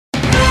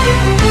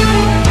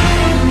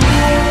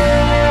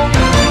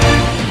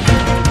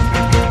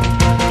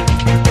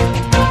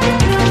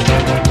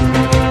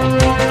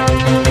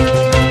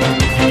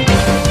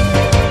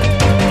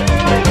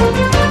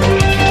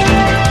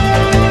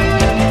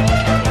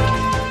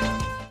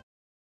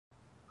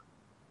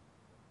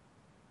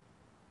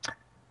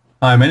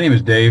Hi, my name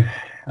is Dave.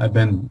 I've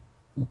been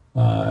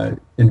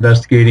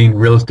investigating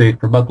real estate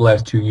for about the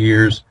last 2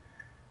 years.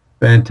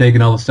 Been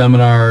taking all the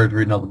seminars,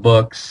 reading all the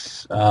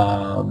books,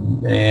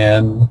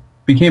 and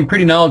became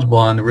pretty knowledgeable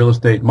on the real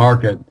estate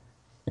market.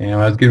 And when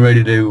I was getting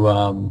ready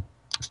to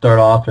start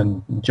off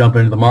and jump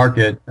into the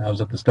market, I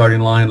was at the starting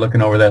line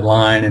looking over that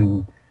line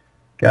and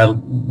got a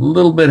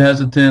little bit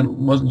hesitant.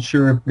 Wasn't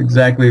sure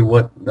exactly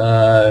what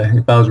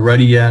if I was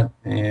ready yet.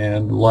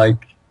 And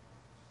like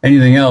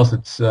anything else,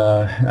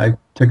 I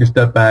took a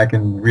step back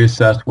and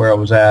reassessed where I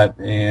was at.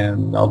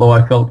 And although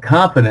I felt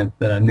confident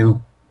that I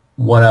knew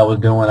what I was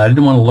doing, I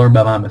didn't want to learn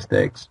by my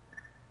mistakes.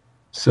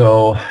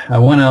 So I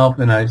went out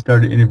and I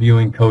started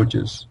interviewing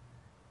coaches.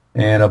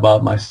 And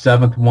about my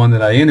seventh one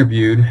that I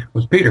interviewed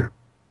was Peter.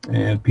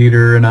 And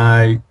Peter and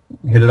I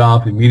hit it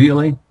off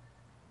immediately.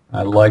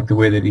 I like the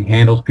way that he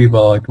handles people.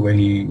 I like the way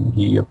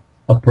he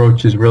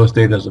approaches real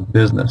estate as a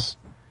business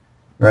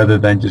rather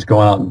than just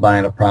going out and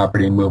buying a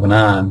property and moving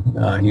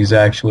on. He's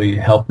actually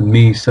helping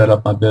me set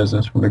up my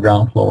business from the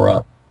ground floor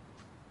up.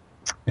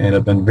 And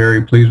I've been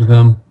very pleased with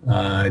him.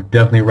 I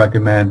definitely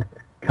recommend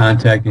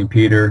contacting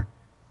Peter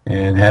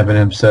and having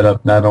him set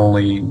up not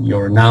only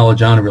your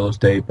knowledge on real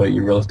estate, but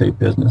your real estate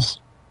business.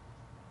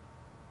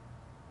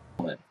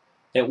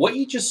 And what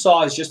you just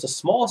saw is just a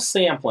small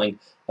sampling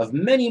of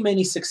many,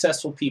 many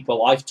successful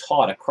people I've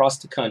taught across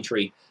the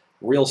country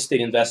real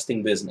estate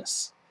investing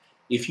business.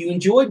 If you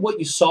enjoyed what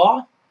you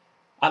saw,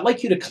 I'd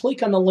like you to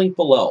click on the link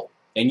below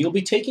and you'll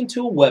be taken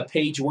to a web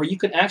page where you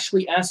can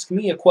actually ask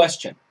me a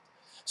question.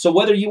 So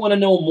whether you want to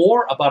know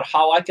more about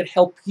how I could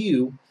help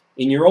you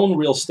in your own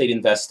real estate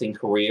investing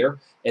career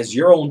as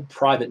your own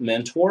private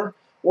mentor,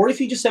 or if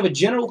you just have a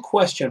general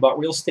question about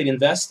real estate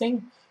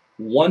investing,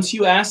 once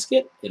you ask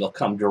it, it'll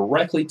come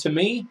directly to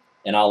me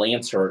and I'll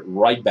answer it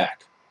right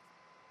back.